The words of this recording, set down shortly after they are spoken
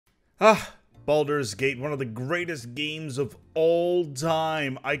Baldur's Gate, one of the greatest games of all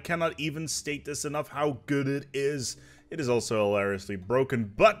time. I cannot even state this enough how good it is. It is also hilariously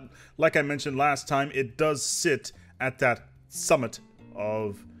broken, but like I mentioned last time, it does sit at that summit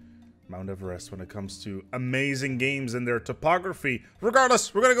of Mount Everest when it comes to amazing games and their topography.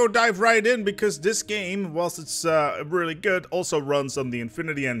 Regardless, we're gonna go dive right in because this game, whilst it's really good, also runs on the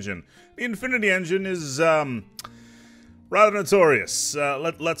Infinity Engine. The Infinity Engine is rather notorious.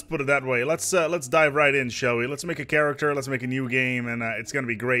 Let's put it that way. Let's dive right in, shall we? Let's make a character, let's make a new game, and it's gonna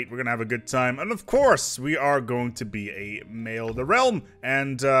be great. We're gonna have a good time, and of course, we are going to be a male of the realm.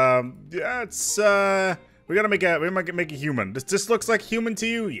 And yeah, it's we gotta make a human. This looks like human to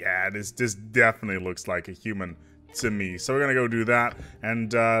you? Yeah, this definitely looks like a human to me. So we're gonna go do that,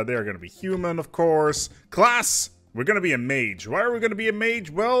 and they're gonna be human, of course. Class. We're gonna be a mage. Why are we gonna be a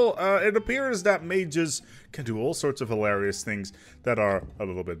mage? Well, it appears that mages can do all sorts of hilarious things that are a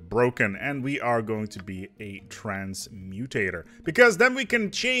little bit broken, and we are going to be a transmutator because then we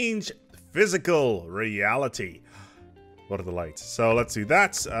can change physical reality. What are the lights? So let's do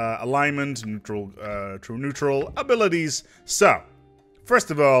that. Alignment, neutral, true neutral, abilities. So,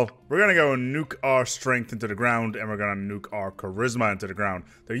 first of all, we're gonna go and nuke our strength into the ground, and we're gonna nuke our charisma into the ground.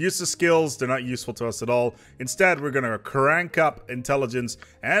 They're useless skills, they're not useful to us at all. Instead, we're gonna crank up intelligence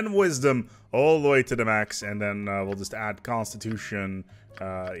and wisdom all the way to the max, and then we'll just add constitution.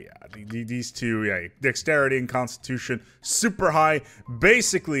 Yeah, these two, yeah, dexterity and constitution, super high.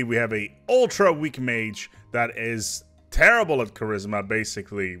 Basically, we have a ultra weak mage that is terrible at charisma.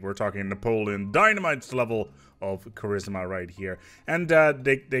 Basically, we're talking Napoleon Dynamite's level of charisma right here, and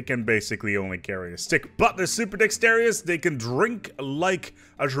they can basically only carry a stick, but they're super dexterous. They can drink like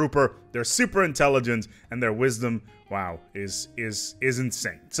a trooper. They're super intelligent, and their wisdom, wow, is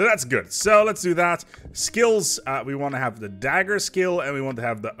insane. So that's good. So let's do that. Skills, we want to have the dagger skill, and we want to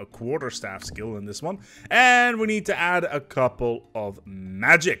have the quarterstaff skill in this one, and we need to add a couple of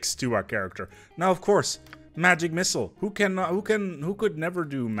magics to our character. Now, of course, magic missile. Who could never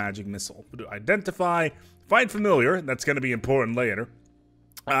do magic missile? Do identify. Find familiar, that's going to be important later.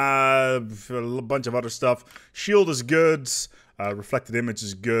 A bunch of other stuff. Shield is good. Reflected image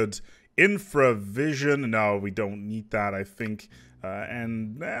is good. Infravision, no, we don't need that, I think.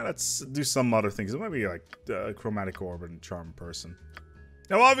 And let's do some other things. It might be like chromatic orb and charm person.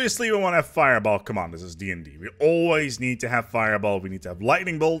 Now, obviously, we want to have Fireball. Come on, this is D&D. We always need to have Fireball. We need to have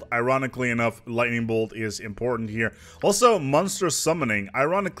Lightning Bolt. Ironically enough, Lightning Bolt is important here. Also, Monster Summoning.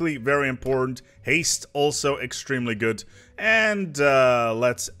 Ironically, very important. Haste, also extremely good. And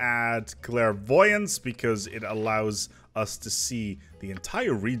let's add Clairvoyance because it allows us to see the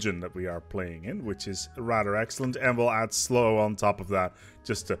entire region that we are playing in, which is rather excellent. And we'll add Slow on top of that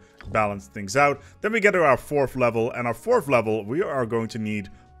just to balance things out. Then we get to our 4th level, and our 4th level, we are going to need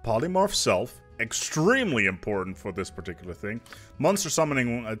Polymorph Self, extremely important for this particular thing. Monster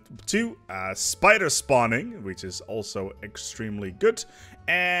Summoning 2, Spider Spawning, which is also extremely good.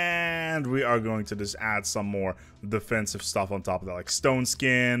 And we are going to just add some more defensive stuff on top of that, like Stone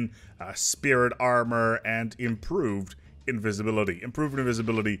Skin, Spirit Armor, and Improved Invisibility. Improved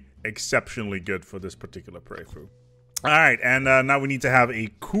Invisibility, exceptionally good for this particular playthrough. Alright, and now we need to have a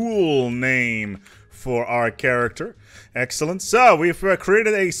cool name for our character. Excellent. So, we've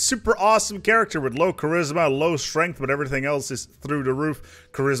created a super awesome character with low charisma, low strength, but everything else is through the roof.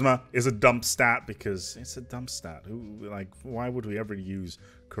 Charisma is a dump stat because it's a dump stat. Why would we ever use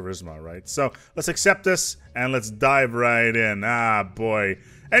charisma, right? So, let's accept this, and let's dive right in. Ah, boy.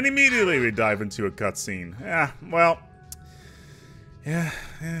 And immediately we dive into a cutscene. Yeah, well, yeah,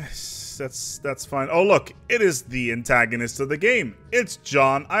 that's fine. Oh, look, it is the antagonist of the game. It's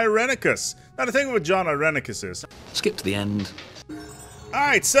John Irenicus. Now, the thing with John Irenicus is... Skip to the end.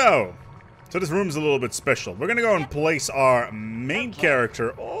 Alright, so this room's a little bit special. We're gonna go and place our main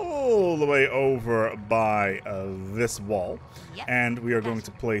character all the way over by this wall. And we are going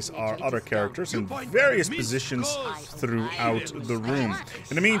to place our other characters in various positions throughout the room.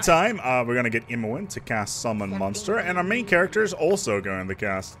 In the meantime, we're going to get Imoen to cast Summon Monster, and our main character is also going to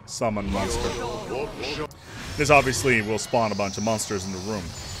cast Summon Monster. This obviously will spawn a bunch of monsters in the room.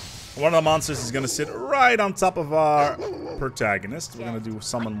 One of the monsters is going to sit right on top of our protagonist. We're going to do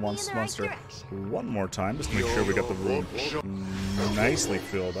Summon Monster one more time, just to make sure we got the room nicely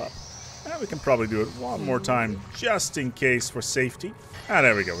filled up. And we can probably do it one more time, just in case, for safety. Ah,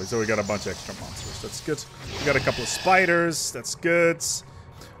 there we go. So we got a bunch of extra monsters. That's good. We got a couple of spiders. That's good.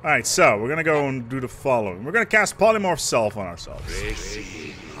 Alright, so we're going to go and do the following. We're going to cast Polymorph Self on ourselves.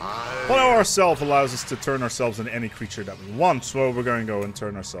 Polymorph Self allows us to turn ourselves into any creature that we want. So we're going to go and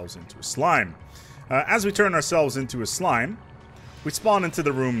turn ourselves into a slime. As we turn ourselves into a slime, we spawn into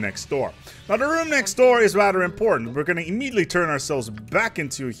the room next door. Now, the room next door is rather important. We're going to immediately turn ourselves back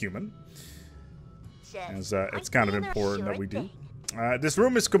into a human, as it's kind of important that we do. This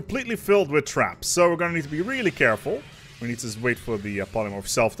room is completely filled with traps, so we're going to need to be really careful. We need to wait for the polymorph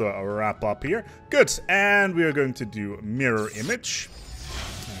self to wrap up here. Good, and we are going to do mirror image.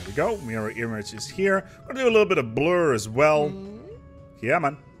 There we go, mirror image is here. We're going to do a little bit of blur as well. Yeah,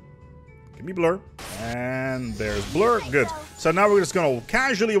 man. Give me blur. And there's blur. Good. So now we're just going to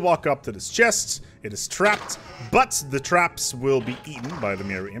casually walk up to this chest. It is trapped, but the traps will be eaten by the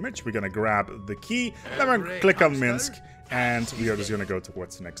mirror image. We're going to grab the key, then we're going to click on Minsk, and we are just going to go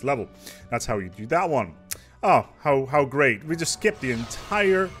towards the next level. That's how you do that one. Oh, how great. We just skipped the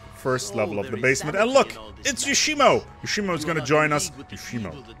entire first level of the basement. And look, it's Yoshimo. Yoshimo is going to join us.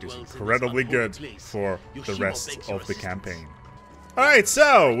 Yoshimo is incredibly good for the rest of the campaign. All right,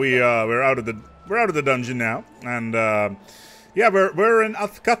 so we're out of the dungeon now, and yeah, we're in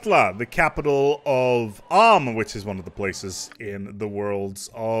Athkatla, the capital of which is one of the places in the worlds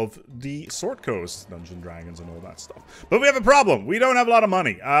of the Sword Coast, Dungeon Dragons and all that stuff. But we have a problem. We don't have a lot of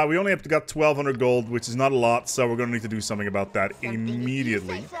money. We only have got 1,200 gold, which is not a lot, so we're going to need to do something about that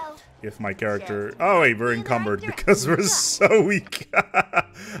immediately. If my character... Oh, wait, we're encumbered because we're so weak.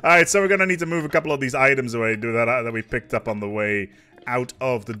 Alright, so we're going to need to move a couple of these items away that we picked up on the way out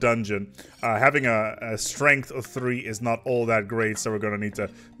of the dungeon. Having a strength of 3 is not all that great, so we're going to need to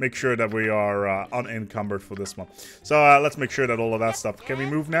make sure that we are unencumbered for this one. So let's make sure that all of that stuff... Can we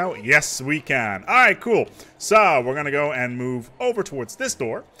move now? Yes, we can. Alright, cool. So we're going to go and move over towards this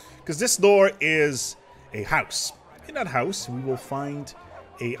door, because this door is a house. In that house, we will find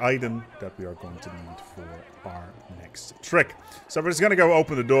a item that we are going to need for our next trick. So we're just gonna go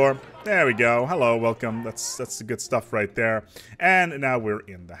open the door. There we go. Hello, welcome. That's the good stuff right there. And now we're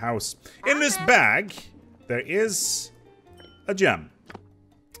in the house. In this bag, there is a gem.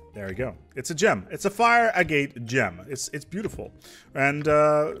 There we go. It's a gem. It's a fire agate gem. It's beautiful, and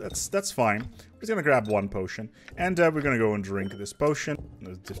that's fine. We're just gonna grab one potion, and we're gonna go and drink this potion.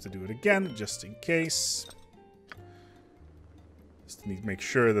 Just to do it again, just in case. Just need to make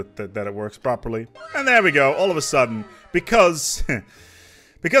sure that it works properly. And there we go. All of a sudden, because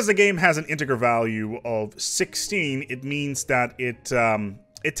the game has an integer value of 16, it means that it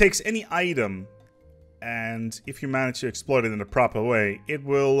takes any item, and if you manage to exploit it in the proper way, it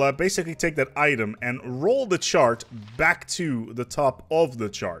will basically take that item and roll the chart back to the top of the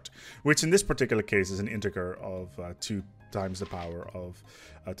chart, which in this particular case is an integer of 2 times the power of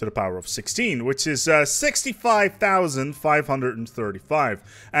to the power of 16, which is 65,535.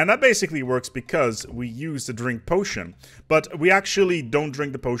 And that basically works because we use the drink potion, but we actually don't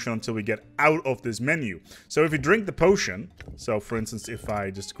drink the potion until we get out of this menu. So if we drink the potion, so for instance, if I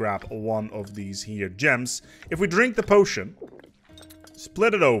just grab one of these here gems, if we drink the potion,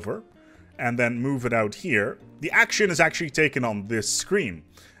 split it over, and then move it out here, the action is actually taken on this screen.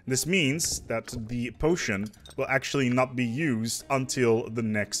 This means that the potion will actually not be used until the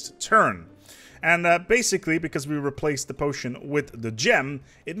next turn. And basically, because we replaced the potion with the gem,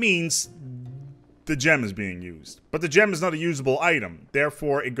 it means the gem is being used. But the gem is not a usable item,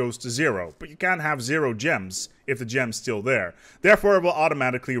 therefore it goes to 0. But you can't have 0 gems if the gem's still there. Therefore, it will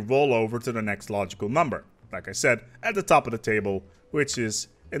automatically roll over to the next logical number. Like I said, at the top of the table, which is,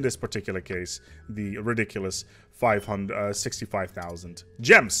 in this particular case, the ridiculous 65,000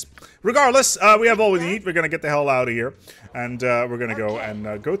 gems. Regardless, we have all we need. We're going to get the hell out of here. And we're going to go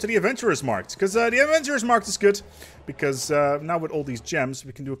and go to the Adventurer's Market. Because the Adventurer's Market is good. Because now with all these gems,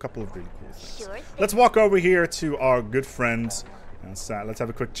 we can do a couple of really cool things. Let's walk over here to our good friend. Let's have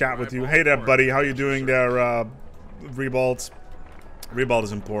a quick chat with you. Hey there, buddy. How you doing there, Rebald? Rebald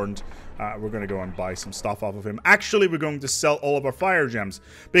is important. We're going to go and buy some stuff off of him. Actually, we're going to sell all of our fire gems,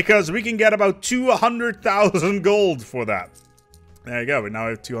 because we can get about 200,000 gold for that. There you go. We now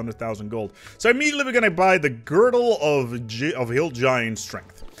have 200,000 gold. So immediately we're going to buy the Girdle of Hill Giant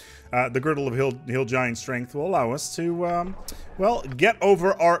Strength. The Girdle of Hill Giant Strength will allow us to, well, get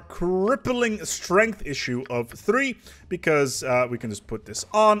over our crippling strength issue of 3, because we can just put this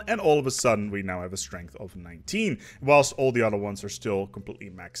on, and all of a sudden we now have a strength of 19, whilst all the other ones are still completely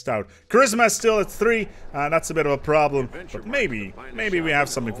maxed out. Charisma is still at 3, that's a bit of a problem, but maybe we have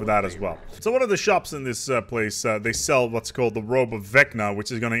something for that as well. So one of the shops in this place, they sell what's called the Robe of Vecna,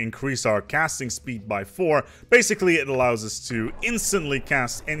 which is going to increase our casting speed by 4. Basically, it allows us to instantly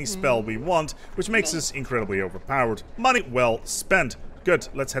cast any spell we want, which makes us incredibly overpowered. Money well spent. Good,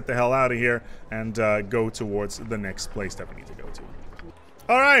 let's head the hell out of here and go towards the next place that we need to go to.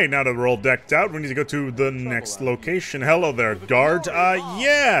 Alright, now that we're all decked out, we need to go to the next location. Hello there, guard.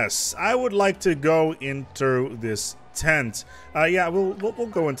 Yes, I would like to go into this tent. Yeah, we'll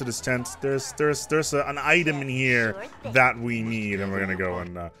go into this tent. There's an item in here that we need, and we're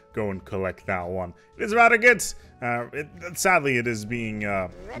gonna go and collect that one. It is rather good. Sadly, it is being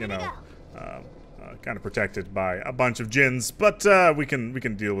you know, kind of protected by a bunch of djinns, but we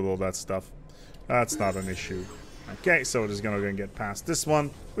can deal with all that stuff. That's not an issue. Okay, so we're just gonna get past this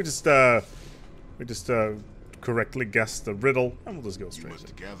one. We just correctly guessed the riddle, and we'll just go straight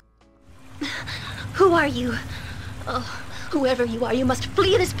in. Who are you? Oh, whoever you are, you must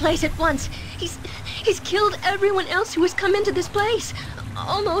flee this place at once. He's killed everyone else who has come into this place.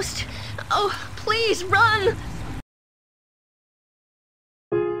 Almost. Oh, please run!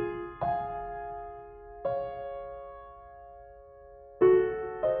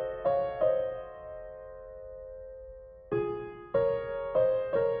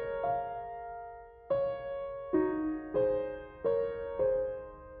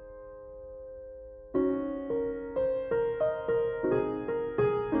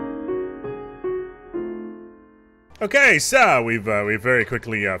 Okay, so we've very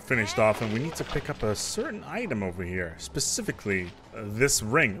quickly finished off, and we need to pick up a certain item over here. Specifically, this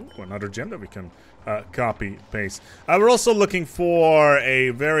ring. Ooh, another gem that we can copy paste. We're also looking for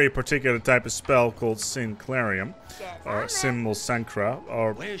a very particular type of spell called Synclarium, or Simulacra,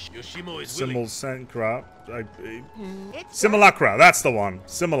 or Simulacra. Simulacra, that's the one.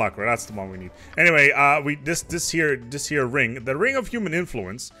 Simulacra, that's the one we need. Anyway, this here ring, the ring of human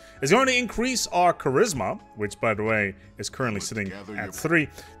influence, is going to increase our charisma, which by the way is currently sitting at 3,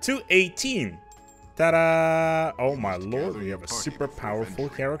 to 18. Ta-da! Oh my lord, we have a super powerful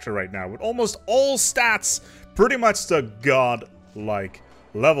character right now with almost all stats pretty much to god-like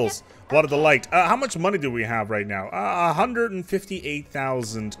levels. What are the light? How much money do we have right now?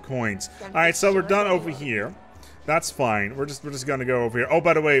 158,000 coins. Alright, so we're done over here. That's fine. We're just gonna go over here. Oh,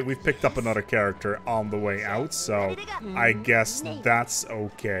 by the way, we've picked up another character on the way out, so I guess that's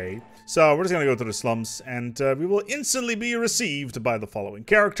okay. So we're just gonna go to the slums, and we will instantly be received by the following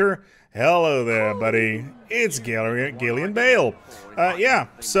character. Hello there, buddy. It's Galen Bale. Yeah,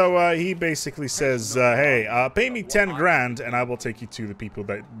 so he basically says, hey, pay me 10 grand, and I will take you to the people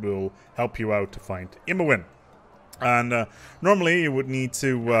that will help you out to find Imowin. And normally you would need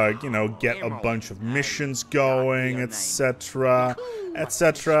to, you know, get a bunch of missions going, etc.,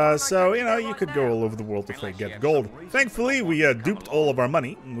 etc. So, you know, you could go all over the world to get gold. Thankfully, we duped all of our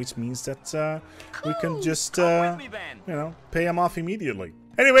money, which means that we can just, you know, pay them off immediately.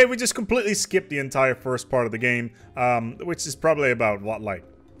 Anyway, we just completely skipped the entire first part of the game, which is probably about, what, like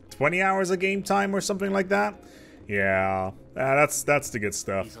 20 hours of game time or something like that? Yeah, that's the good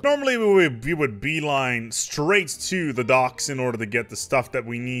stuff. Normally we would beeline straight to the docks in order to get the stuff that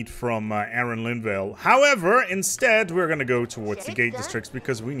we need from Aaron Linvale. However, instead we're gonna go towards the gate districts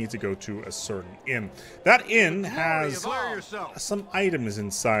because we need to go to a certain inn. That inn has some items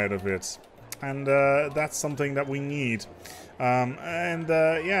inside of it, and that's something that we need.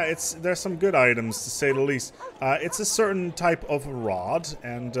 Yeah, there's some good items to say the least. It's a certain type of rod,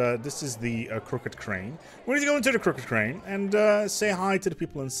 and this is the crooked crane. We need to go into the crooked crane and say hi to the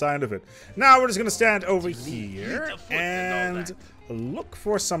people inside of it. Now we're just gonna stand over here and look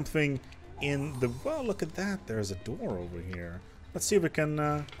for something in the... Well, look at that. There's a door over here. Let's see if we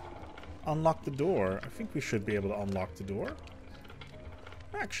can unlock the door. I think we should be able to unlock the door.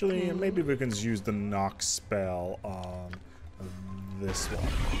 Actually, maybe we can use the knock spell on this one.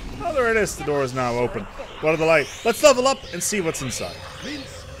 Oh, there it is. The door is now open. What are the light? Let's level up and see what's inside.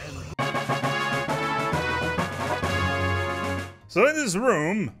 So in this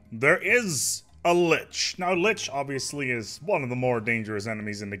room, there is a lich. Now, lich obviously is one of the more dangerous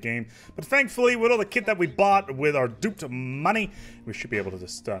enemies in the game, but thankfully, with all the kit that we bought with our duped money, we should be able to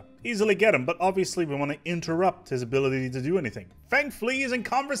just easily get him. But obviously, we want to interrupt his ability to do anything. Thankfully, he's in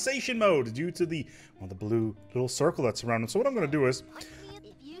conversation mode due to the blue little circle that's around him. So what I'm going to do is I'm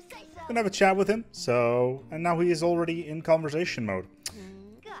going to have a chat with him. And now he is already in conversation mode.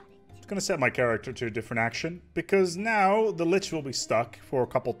 Going to set my character to a different action because now the lich will be stuck for a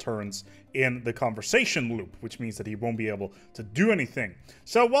couple turns in the conversation loop, which means that he won't be able to do anything.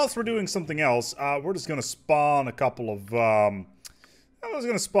 So whilst we're doing something else, we're just going to spawn a couple of I was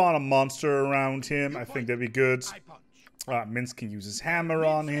going to spawn a monster around him. I think that'd be good. Mince can use his hammer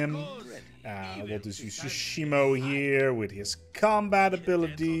on him. We'll just use Yoshimo here with his combat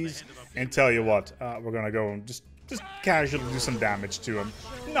abilities, and tell you what, we're going to go and just Just casually do some damage to him.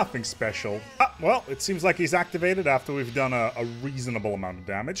 Nothing special. Well, it seems like he's activated after we've done a reasonable amount of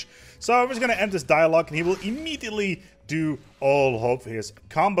damage. So I'm just going to end this dialogue, and he will immediately do all of his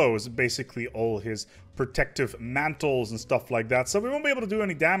combos, basically all his protective mantles and stuff like that. So we won't be able to do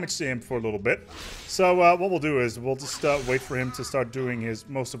any damage to him for a little bit. So what we'll do is we'll just wait for him to start doing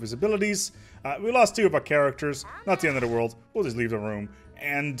most of his abilities. We lost 2 of our characters. Not the end of the world. We'll just leave the room.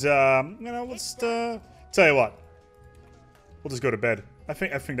 And, you know, let's tell you what. We'll just go to bed. I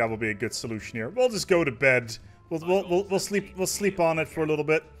think that will be a good solution here. We'll just go to bed. We'll sleep on it for a little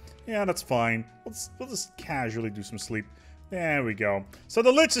bit. Yeah, that's fine. We'll just casually do some sleep. There we go. So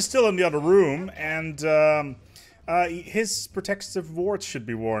the Lich is still in the other room, and his protective wards should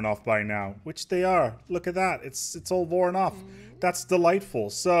be worn off by now, which they are. Look at that. It's all worn off. That's delightful.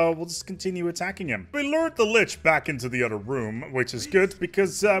 So we'll just continue attacking him. We lured the Lich back into the other room, which is good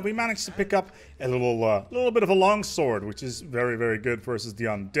because we managed to pick up a little bit of a longsword, which is very, very good versus the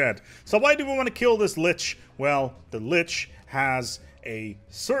undead. So why do we want to kill this Lich? Well, the Lich has a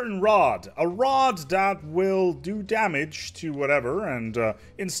certain rod. A rod that will do damage to whatever and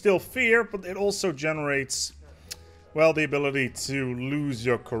instill fear, but it also generates, well, the ability to lose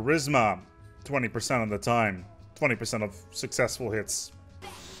your charisma 20% of the time. 20% of successful hits.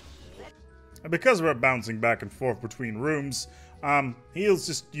 And because we're bouncing back and forth between rooms, he's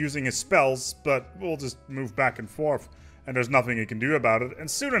just using his spells, but we'll just move back and forth, and there's nothing he can do about it. And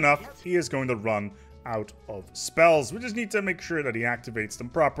soon enough, he is going to run out of spells. We just need to make sure that he activates them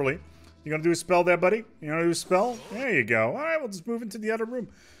properly. You gonna do a spell there, buddy? You gonna do a spell? There you go. Alright, we'll just move into the other room.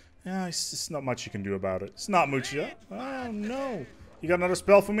 Yeah, it's just not much you can do about it. It's not much yet. Oh, no. You got another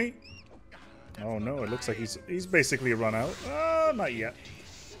spell for me? Oh, no. It looks like he's basically run out. Not yet.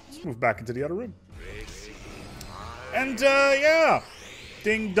 Let's move back into the other room. And, yeah.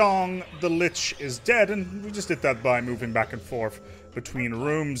 Ding dong, the Lich is dead, and we just did that by moving back and forth between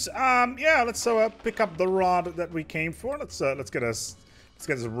rooms. Yeah, let's pick up the rod that we came for. Let's get this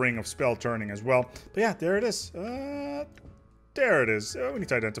ring of spell turning as well. But yeah, there it is. There it is. We need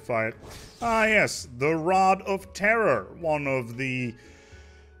to identify it. Yes, the Rod of Terror, one of the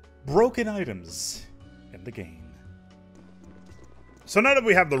broken items in the game. So now that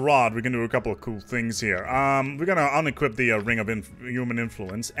we have the rod, we can do a couple of cool things here. We're gonna unequip the Ring of Human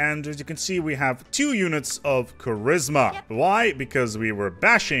Influence, and as you can see, we have 2 units of Charisma. Yep. Why? Because we were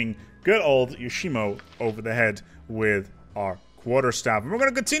bashing good old Yoshimo over the head with our quarterstaff. And we're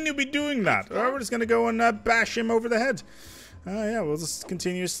gonna continue be doing that. We're just gonna go and bash him over the head. Yeah, we'll just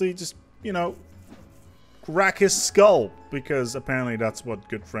continuously just, you know, crack his skull, because apparently that's what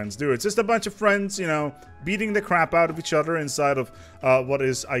good friends do. It's just a bunch of friends, you know, beating the crap out of each other inside of what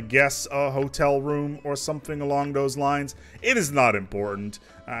is, I guess, a hotel room or something along those lines. It is not important.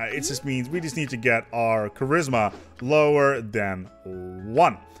 It just means we just need to get our charisma lower than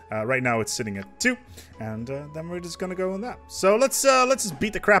 1. Right now it's sitting at 2, and then we're just gonna go on that. So let's just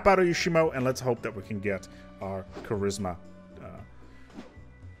beat the crap out of Yoshimo, and let's hope that we can get our charisma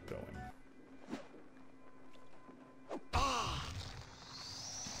going.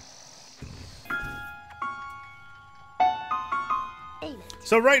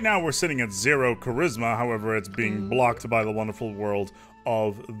 So right now we're sitting at 0 charisma, however it's being blocked by the wonderful world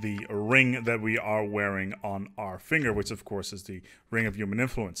of the ring that we are wearing on our finger, which of course is the Ring of Human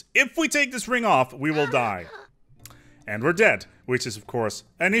Influence. If we take this ring off, we will die. And we're dead, which is of course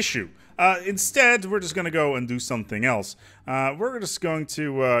an issue. Instead, we're just going to go and do something else. We're just going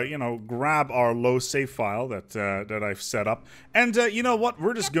to, you know, grab our low save file that I've set up. And you know what?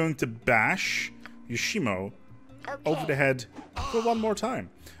 We're just going to bash Yoshimo over the head for one more time.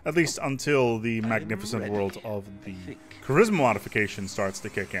 At least until the magnificent world of the charisma modification starts to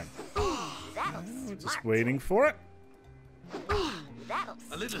kick in. We're just waiting for it.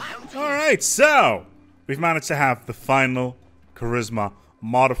 Alright, so we've managed to have the final charisma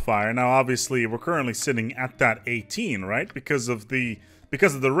modifier. Now obviously we're currently sitting at that 18, right? Because of the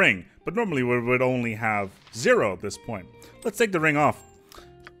ring. But normally we would only have 0 at this point. Let's take the ring off.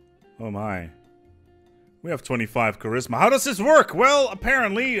 Oh my. We have 25 charisma. How does this work? Well,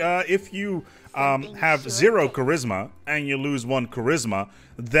 apparently, if you have 0 charisma and you lose 1 charisma,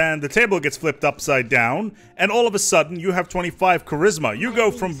 then the table gets flipped upside down, and all of a sudden you have 25 charisma. You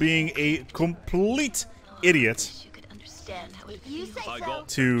go from being a complete idiot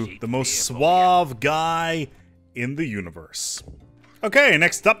to the most suave guy in the universe. Okay,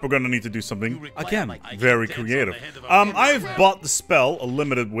 next up we're going to need to do something, again, very creative. I've bought the spell, A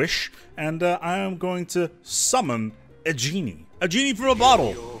Limited Wish, and I am going to summon a genie. A genie from a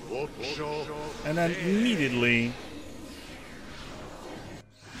bottle. And then immediately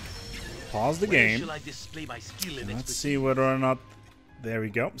pause the game. Let's see whether or not... There we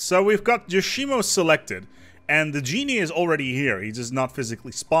go. So we've got Yoshimo selected, and the genie is already here. He's just not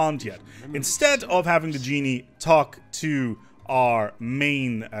physically spawned yet. Instead of having the genie talk to our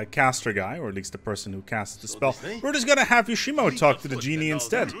main caster guy, or at least the person who casts the spell, we're just gonna have Yoshimo talk to the genie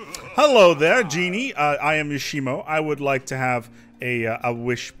instead. Hello there, genie. I am Yoshimo. I would like to have a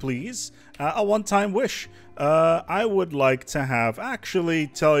wish, please. A one-time wish. I would like to have... Actually,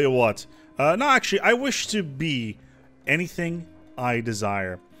 tell you what. No, actually, I wish to be anything I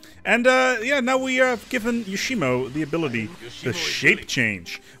desire. And, yeah, now we have given Yoshimo the ability to shape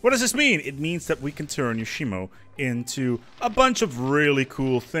change. What does this mean? It means that we can turn Yoshimo into a bunch of really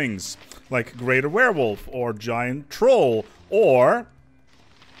cool things. Like Greater Werewolf, or Giant Troll, or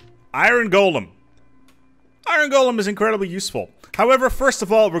Iron Golem. Iron Golem is incredibly useful. However, first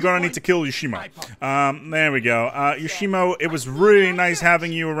of all, we're going to need to kill Yoshimo. There we go. Yoshimo, it was really nice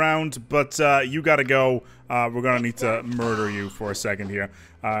having you around, but you gotta go. We're going to need to murder you for a second here.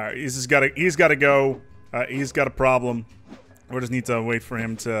 He's got to go. He's got a problem. We just need to wait for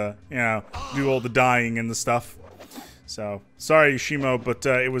him to, you know, do all the dying and the stuff. So, sorry, Yoshimo, but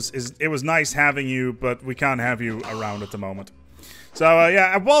it was nice having you, but we can't have you around at the moment. So,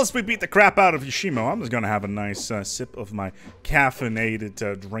 yeah, whilst we beat the crap out of Yoshimo, I'm just gonna have a nice sip of my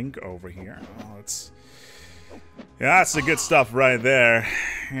caffeinated drink over here. Oh, yeah, that's the good stuff right there.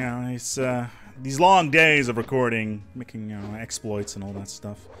 You know, it's, these long days of recording, making, you know, exploits and all that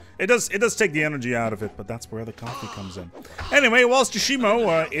stuff. It does take the energy out of it, but that's where the coffee comes in. Anyway, whilst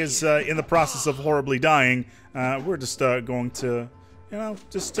Yoshimo is in the process of horribly dying, we're just going to, you know,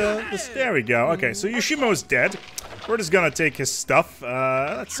 just there we go. Okay, so Yoshimo's dead. We're just gonna take his stuff.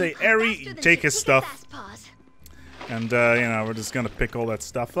 Let's say Eri, take his stuff. And, you know, we're just gonna pick all that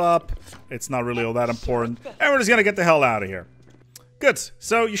stuff up. It's not really all that important. And we're just gonna get the hell out of here. Good.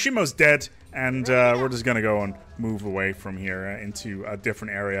 So Yoshimo's dead. And we're just gonna go and move away from here into a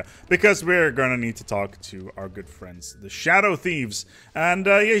different area, because we're gonna need to talk to our good friends, the Shadow Thieves. And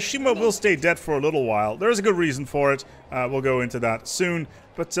Yoshimo will stay dead for a little while. There's a good reason for it. We'll go into that soon.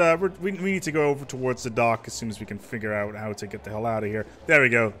 But we need to go over towards the dock as soon as we can figure out how to get the hell out of here. There we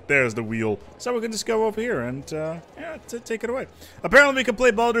go. There's the wheel. So we can just go over here and yeah, take it away. Apparently we can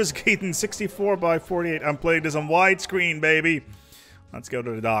play Baldur's Gate in 64x48. I'm playing this on widescreen, baby. Let's go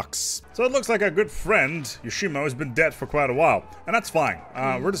to the docks. So it looks like our good friend, Yoshimo, has been dead for quite a while. And that's fine.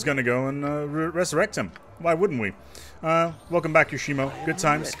 We're just gonna go and resurrect him. Why wouldn't we? Welcome back, Yoshimo. Good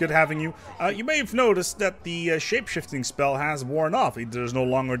times. Good having you. You may have noticed that the shape-shifting spell has worn off. There's no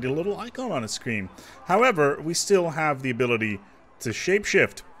longer the little icon on the screen. However, we still have the ability to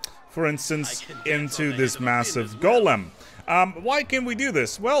shape-shift. For instance, into this massive golem. Why can we do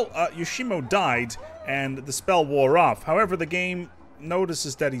this? Well, Yoshimo died, and the spell wore off. However, the game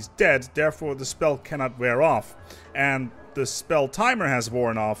notices that he's dead, therefore the spell cannot wear off. And the spell timer has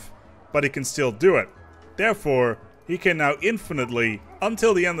worn off, but he can still do it. Therefore, he can now infinitely,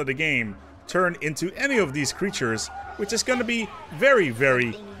 until the end of the game, turn into any of these creatures, which is going to be very,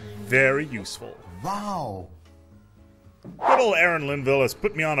 very, very useful. Wow! Good old Aaron Linville has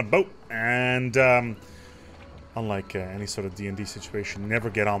put me on a boat, and unlike any sort of D&D situation,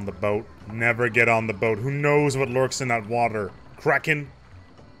 never get on the boat. Never get on the boat. Who knows what lurks in that water? Kraken?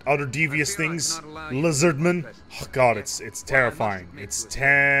 Other devious things? Lizardmen? Oh god, it's terrifying. It's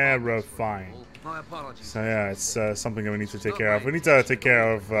terrifying. So yeah, it's something that we need to take care of. We need to take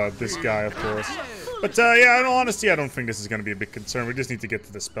care of this guy, of course. But yeah, in all honesty, I don't think this is going to be a big concern. We just need to get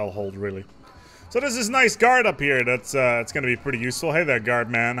to the spell hold, really. So there's this nice guard up here that's it's going to be pretty useful. Hey there, guard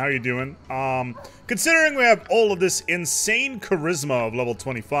man. How you doing? Considering we have all of this insane charisma of level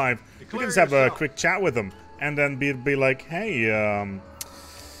 25, we can just have a quick chat with him. And then be like, hey,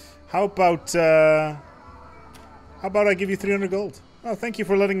 how about I give you 300 gold? Oh, thank you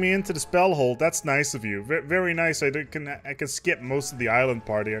for letting me into the spell hold. That's nice of you. Very nice. I can skip most of the island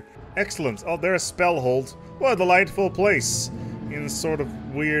part here. Excellent. Oh, there's spell hold. What a delightful place. In a sort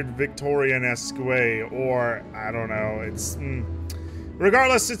of weird Victorian-esque way, or I don't know. It's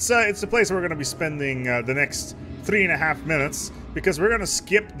regardless. It's the place we're going to be spending the next 3.5 minutes, because we're going to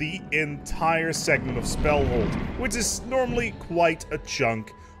skip the entire segment of Spellhold, which is normally quite a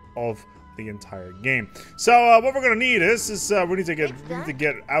chunk of the entire game. So what we're going to need is we need to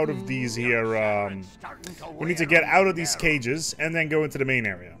get out of these here. We need to get out of these cages and then go into the main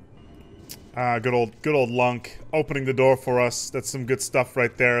area. Good old Lunk opening the door for us. That's some good stuff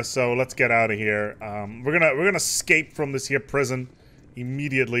right there. So let's get out of here. We're gonna escape from this here prison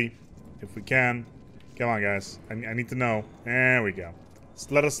immediately if we can. Come on, guys. I need to know. There we go.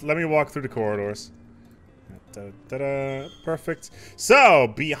 Let me walk through the corridors. Da-da-da. Perfect. So,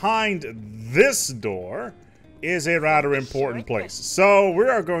 behind this door is a rather important place. So, we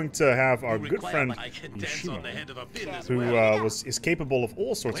are going to have our good friend Yoshimo, who is capable of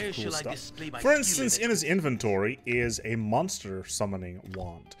all sorts of cool stuff. For instance, in his inventory is a monster summoning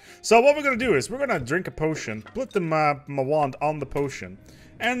wand. So, what we're going to do is we're going to drink a potion, put my wand on the potion,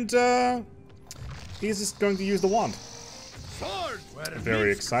 and he's just going to use the wand.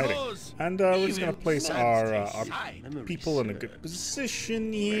 Very exciting. And we're just going to place our people in a good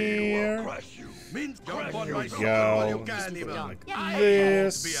position here. There we go. Just put them like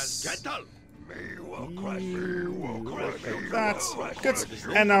this. That's good.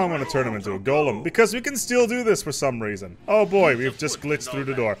 And now I'm going to turn him into a golem, because we can still do this for some reason. Oh boy, we've just glitched through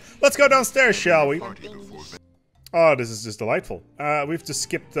the door. Let's go downstairs, shall we? Oh, this is just delightful. We've just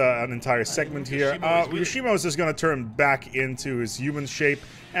skipped an entire segment here. Yoshimo is just going to turn back into his human shape,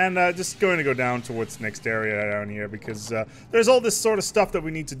 and just going to go down towards the next area down here, because there's all this sort of stuff that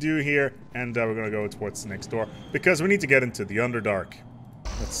we need to do here, and we're going to go towards the next door, because we need to get into the Underdark.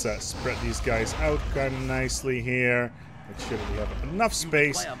 Let's spread these guys out kind of nicely here. Make sure that we have enough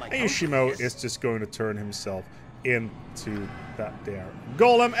space, and Yoshimo is just going to turn himself into that there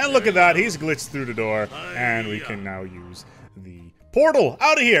golem, and look at that, he's glitched through the door, and we can now use the portal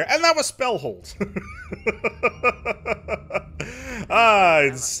out of here, and that was Spellhold.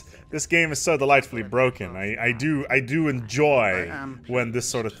 This game is so delightfully broken. I do enjoy when this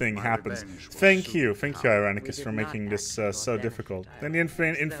sort of thing happens. Thank you, Ironicus, for making this so difficult. And the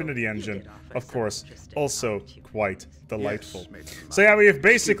Infinity Engine, of course, also quite delightful. So yeah, we have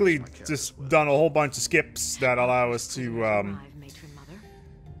basically just done a whole bunch of skips that allow us to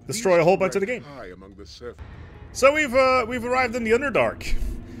destroy a whole bunch of the game. So we've arrived in the Underdark.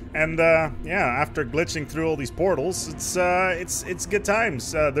 And yeah, after glitching through all these portals, it's good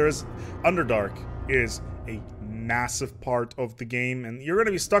times. There's Underdark is a massive part of the game, and you're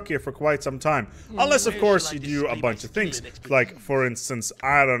gonna be stuck here for quite some time, unless of course you do a bunch of things, like for instance,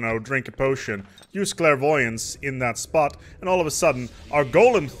 I don't know, drink a potion, use clairvoyance in that spot, and all of a sudden our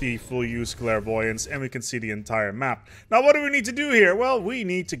golem thief will use clairvoyance, and we can see the entire map. Now, what do we need to do here? Well, we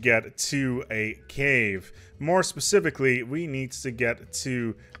need to get to a cave. More specifically, we need to get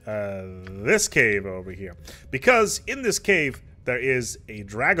to this cave over here, because in this cave there is a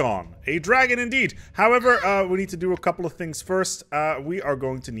dragon. A dragon indeed. However, we need to do a couple of things first. We are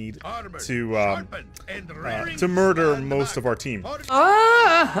going to need to murder most of our team.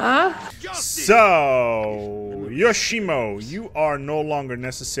 So, Yoshimo, you are no longer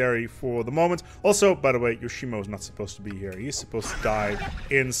necessary for the moment. Also, by the way, Yoshimo is not supposed to be here. He's supposed to die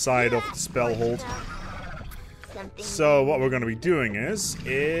inside of the Spellhold. So what we're going to be doing is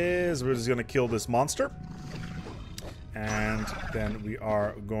we're just going to kill this monster. And then we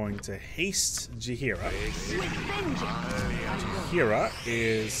are going to haste Jaheira. Jaheira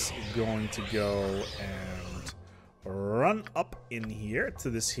is going to go and run up in here to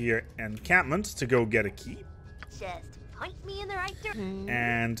this here encampment to go get a key. Just point me in the right direction.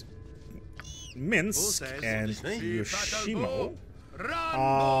 And Minsk and Yoshimo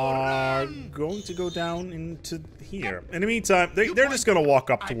are going to go down into here. In the meantime, they're just going to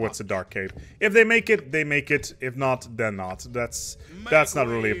walk up towards the dark cave. If they make it, they make it. If not, then not. That's not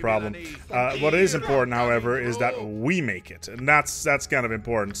really a problem. What is important, however, is that we make it, and that's kind of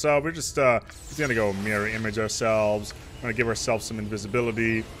important. So we're just going to go mirror image ourselves. We're going to give ourselves some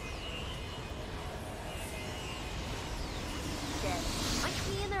invisibility.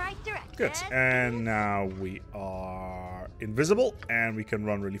 Good, and now we are invisible, and we can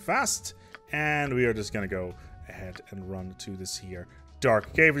run really fast, and we are just gonna go ahead and run to this here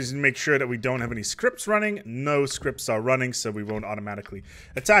dark cave. We just make sure that we don't have any scripts running. No scripts are running, so we won't automatically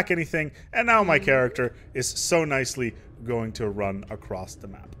attack anything, and now my character is so nicely going to run across the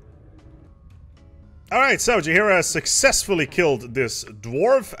map. Alright, so Jaheira has successfully killed this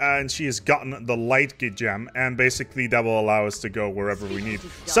dwarf, and she has gotten the light gem, and basically that will allow us to go wherever we need.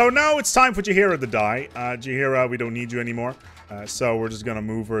 So now it's time for Jaheira to die. Jaheira, we don't need you anymore, so we're just gonna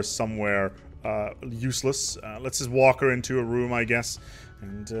move her somewhere useless. Let's just walk her into a room, I guess,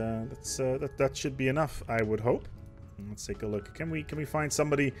 and that should be enough, I would hope. Let's take a look. Can we find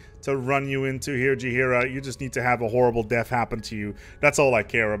somebody to run you into here, Jaheira? You just need to have a horrible death happen to you. That's all I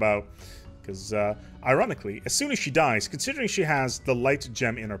care about. Because, ironically, as soon as she dies, considering she has the light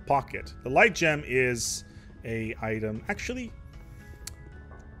gem in her pocket, the light gem is a item. Actually,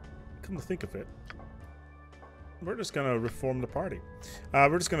 come to think of it, we're just gonna reform the party.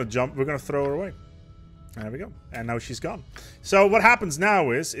 We're just gonna jump. We're gonna throw her away. There we go. And now she's gone. So what happens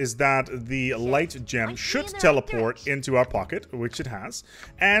now is that the light gem should teleport into our pocket, which it has.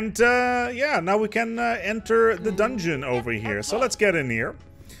 And yeah, now we can enter the dungeon over here. So let's get in here.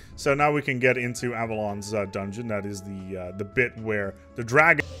 So now we can get into Avalon's dungeon. That is the bit where the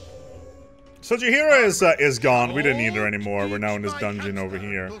dragon... So Jaheira is gone. We didn't need her anymore. We're now in this dungeon over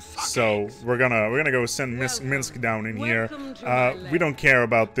here. So we're gonna go send Minsk down in here. We don't care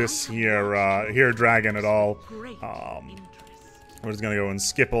about this here dragon at all. We're just gonna go and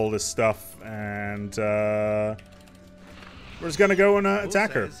skip all this stuff, and we're just gonna go and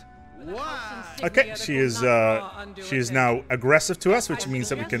attack her. Okay, she is now aggressive to us, which means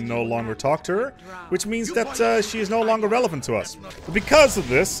that we can no longer talk to her, which means that she is no longer relevant to us. But because of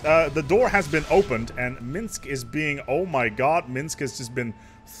this, the door has been opened, and Minsk is being, oh my god, Minsk has just been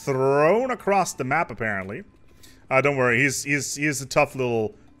thrown across the map apparently. Don't worry, he's a tough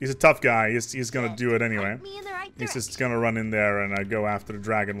guy. He's gonna do it anyway. He's just gonna run in there and go after the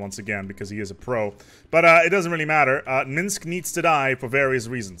dragon once again because he is a pro. But it doesn't really matter. Minsk needs to die for various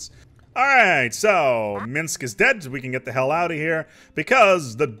reasons. Alright, so Minsk is dead. We can get the hell out of here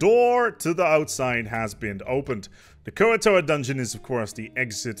because the door to the outside has been opened. The Koatoa dungeon is, of course, the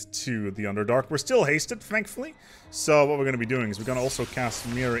exit to the Underdark. We're still hasted, thankfully. So what we're going to be doing is we're going to also cast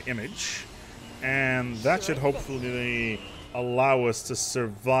Mirror Image. And that should hopefully allow us to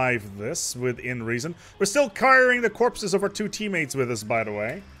survive this within reason. We're still carrying the corpses of our two teammates with us, by the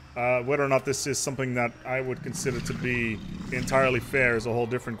way. Whether or not this is something that I would consider to be entirely fair is a whole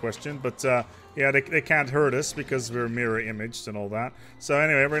different question. But yeah, they can't hurt us because we're mirror imaged and all that. So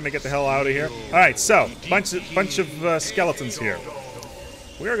anyway, we're gonna get the hell out of here. All right, so bunch of skeletons here.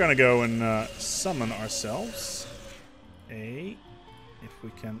 We're gonna go and summon ourselves if we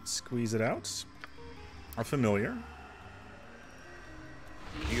can squeeze it out, a familiar.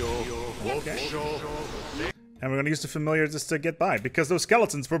 Okay. And we're going to use the familiar just to get by, because those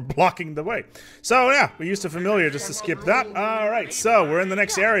skeletons were blocking the way. So yeah, we used the familiar just to skip that. Alright, so we're in the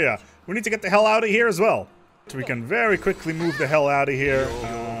next area. We need to get the hell out of here as well. So we can very quickly move the hell out of here.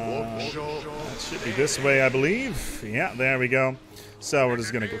 That should be this way, I believe. Yeah, there we go. So we're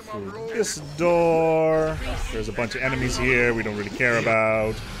just going to go through this door. There's a bunch of enemies here we don't really care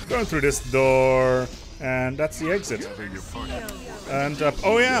about. Going through this door. And that's the exit. And,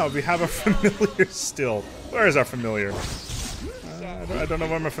 oh yeah, we have a familiar still. Where is our familiar? I don't know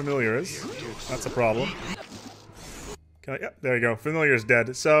where my familiar is. That's a problem. Yep, there you go. Familiar is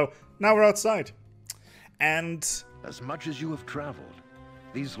dead. So, now we're outside. And... as much as you have traveled,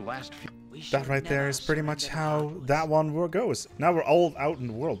 these last few... that right there is pretty much how that one goes. Now we're all out in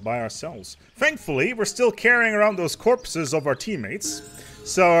the world by ourselves. Thankfully, we're still carrying around those corpses of our teammates.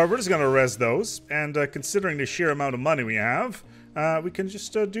 So we're just gonna res those, and considering the sheer amount of money we have, we can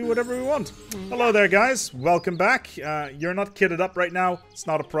just do whatever we want. Hello there, guys. Welcome back. You're not kitted up right now. It's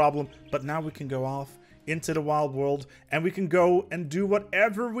not a problem. But now we can go off into the wild world, and we can go and do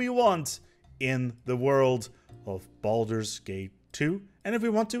whatever we want in the world of Baldur's Gate 2. And if we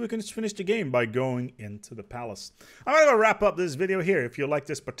want to, we can just finish the game by going into the palace. I'm going to wrap up this video here. If you like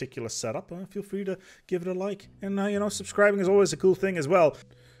this particular setup, feel free to give it a like. And, you know, subscribing is always a cool thing as well.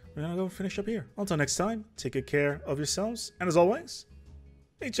 We're going to go finish up here. Until next time, take good care of yourselves. And as always,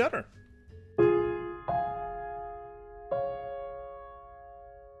 each other.